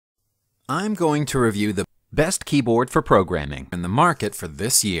I'm going to review the best keyboard for programming in the market for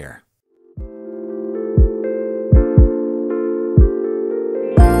this year.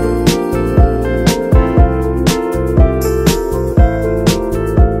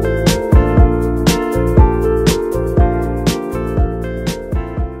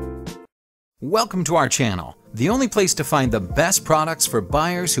 Welcome to our channel, the only place to find the best products for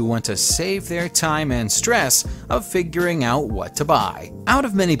buyers who want to save their time and stress of figuring out what to buy. Out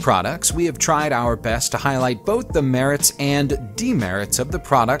of many products, we have tried our best to highlight both the merits and demerits of the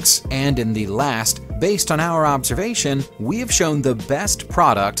products, and in the last, based on our observation, we have shown the best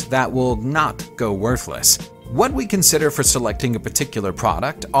product that will not go worthless. What we consider for selecting a particular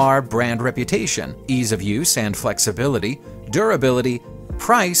product are brand reputation, ease of use and flexibility, durability,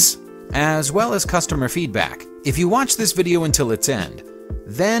 price, as well as customer feedback. If you watch this video until its end,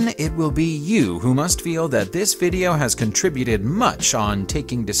 then it will be you who must feel that this video has contributed much on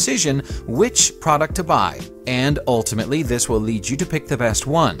taking decision which product to buy, and ultimately this will lead you to pick the best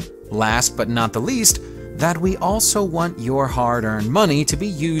one. Last but not the least, that we also want your hard-earned money to be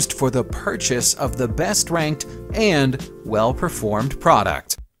used for the purchase of the best-ranked and well-performed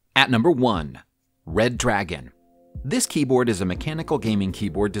product. At number 1, Redragon. This keyboard is a mechanical gaming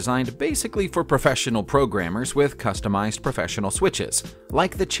keyboard designed basically for professional programmers with customized professional switches,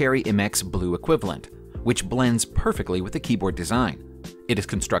 like the Cherry MX Blue equivalent, which blends perfectly with the keyboard design. It is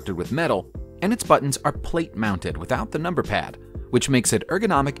constructed with metal, and its buttons are plate-mounted without the number pad, which makes it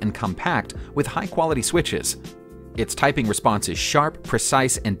ergonomic and compact with high-quality switches. Its typing response is sharp,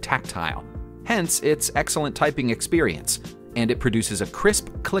 precise, and tactile, hence its excellent typing experience, and it produces a crisp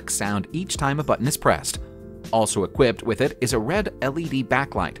click sound each time a button is pressed. Also equipped with it is a red LED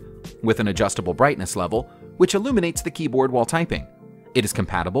backlight with an adjustable brightness level, which illuminates the keyboard while typing. It is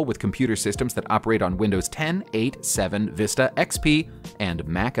compatible with computer systems that operate on Windows 10, 8, 7, Vista, XP, and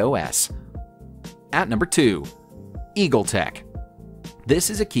Mac OS. At number 2, Eagletec.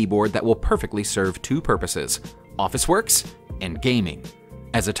 This is a keyboard that will perfectly serve two purposes: office works and gaming.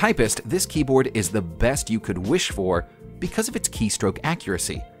 As a typist, this keyboard is the best you could wish for because of its keystroke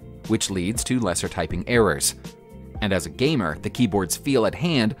accuracy, which leads to lesser typing errors. And as a gamer, the keyboard's feel at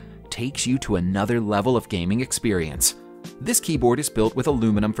hand takes you to another level of gaming experience. This keyboard is built with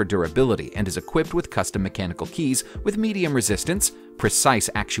aluminum for durability and is equipped with custom mechanical keys with medium resistance, precise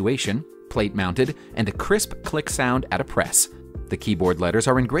actuation, plate-mounted, and a crisp click sound at a press. The keyboard letters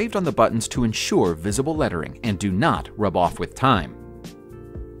are engraved on the buttons to ensure visible lettering and do not rub off with time.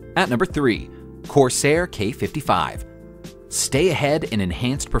 At number 3, Corsair K55. Stay ahead in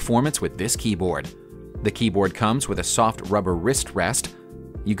enhanced performance with this keyboard. The keyboard comes with a soft rubber wrist rest.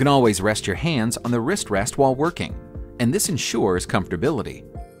 You can always rest your hands on the wrist rest while working, and this ensures comfortability.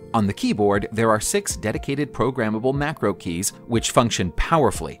 On the keyboard, there are 6 dedicated programmable macro keys which function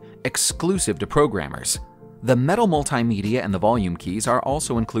powerfully, exclusive to programmers. The metal multimedia and the volume keys are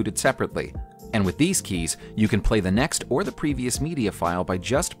also included separately, and with these keys, you can play the next or the previous media file by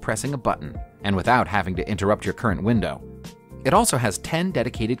just pressing a button, and without having to interrupt your current window. It also has 10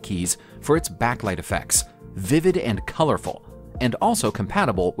 dedicated keys for its backlight effects, vivid and colorful, and also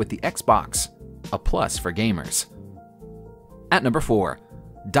compatible with the Xbox, a plus for gamers. At number 4,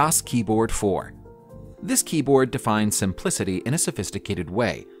 Das Keyboard 4. This keyboard defines simplicity in a sophisticated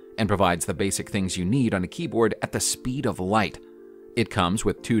way and provides the basic things you need on a keyboard at the speed of light. It comes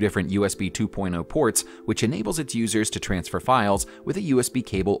with 2 different USB 2.0 ports, which enables its users to transfer files with a USB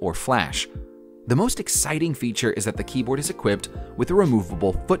cable or flash. The most exciting feature is that the keyboard is equipped with a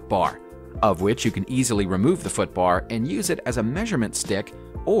removable footbar, of which you can easily remove the footbar and use it as a measurement stick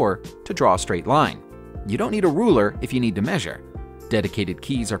or to draw a straight line. You don't need a ruler if you need to measure. Dedicated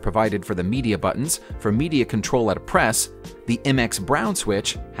keys are provided for the media buttons, for media control at a press, the MX Brown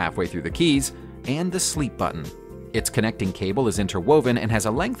switch halfway through the keys, and the sleep button. Its connecting cable is interwoven and has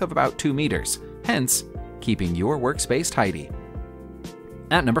a length of about 2 meters, hence keeping your workspace tidy.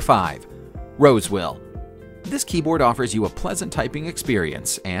 At number 5, ROSEWILL. This keyboard offers you a pleasant typing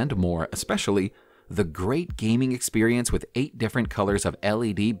experience and, more especially, the great gaming experience with 8 different colors of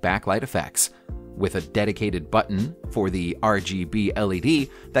LED backlight effects, with a dedicated button for the RGB LED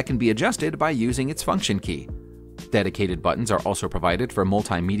that can be adjusted by using its function key. Dedicated buttons are also provided for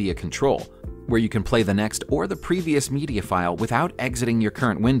multimedia control, where you can play the next or the previous media file without exiting your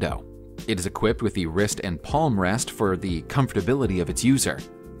current window. It is equipped with the wrist and palm rest for the comfortability of its user.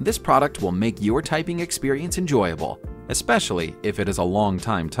 This product will make your typing experience enjoyable, especially if it is a long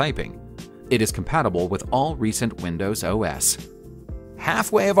time typing. It is compatible with all recent Windows OS.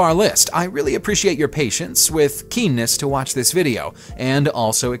 Halfway of our list, I really appreciate your patience with keenness to watch this video, and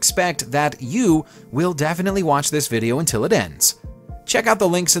also expect that you will definitely watch this video until it ends. Check out the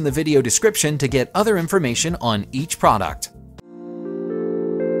links in the video description to get other information on each product.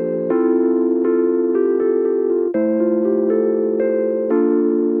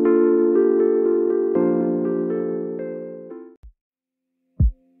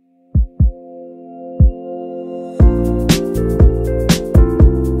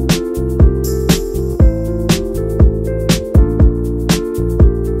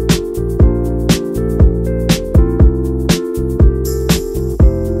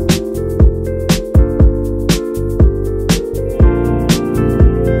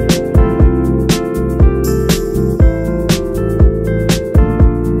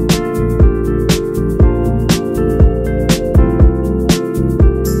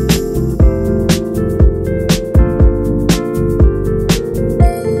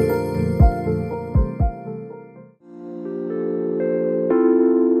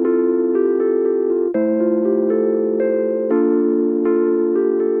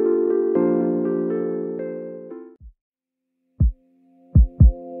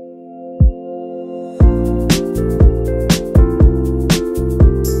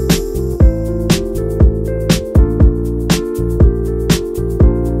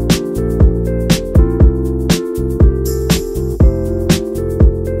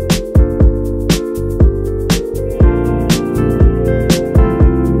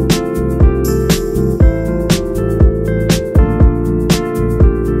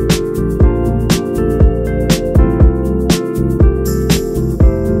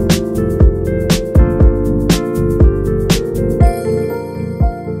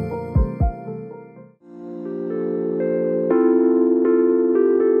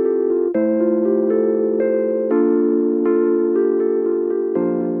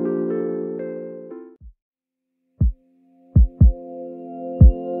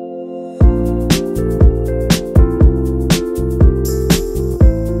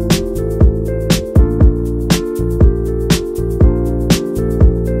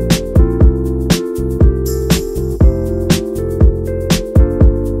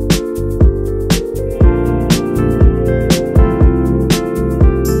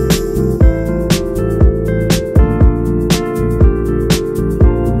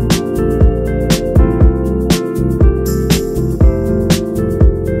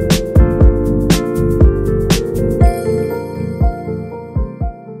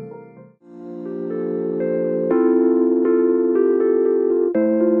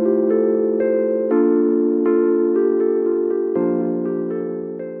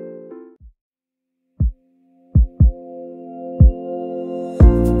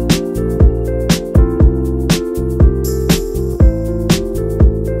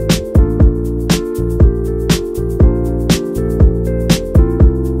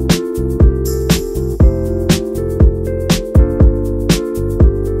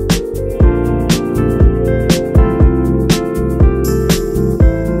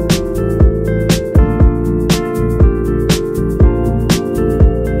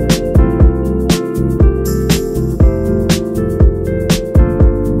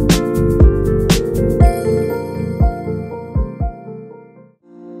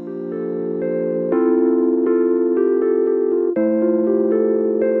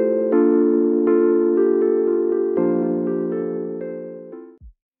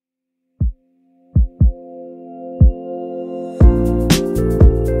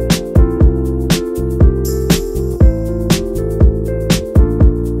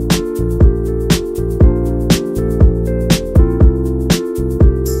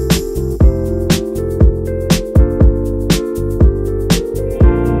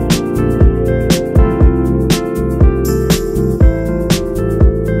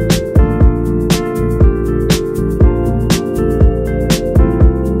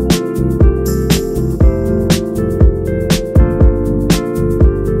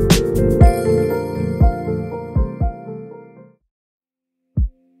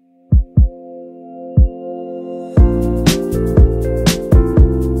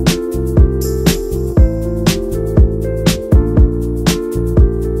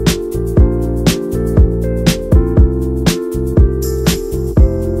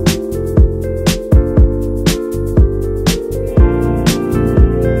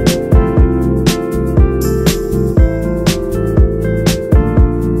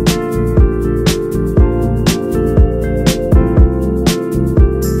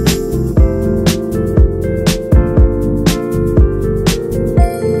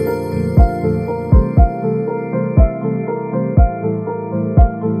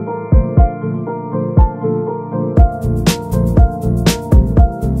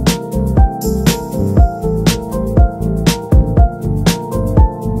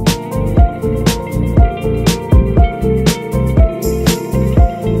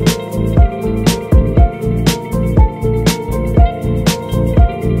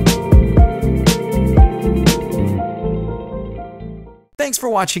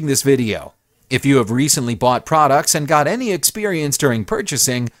 watching this video. If you have recently bought products and got any experience during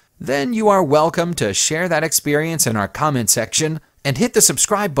purchasing, then you are welcome to share that experience in our comment section and hit the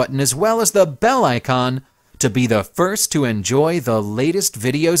subscribe button as well as the bell icon to be the first to enjoy the latest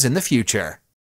videos in the future.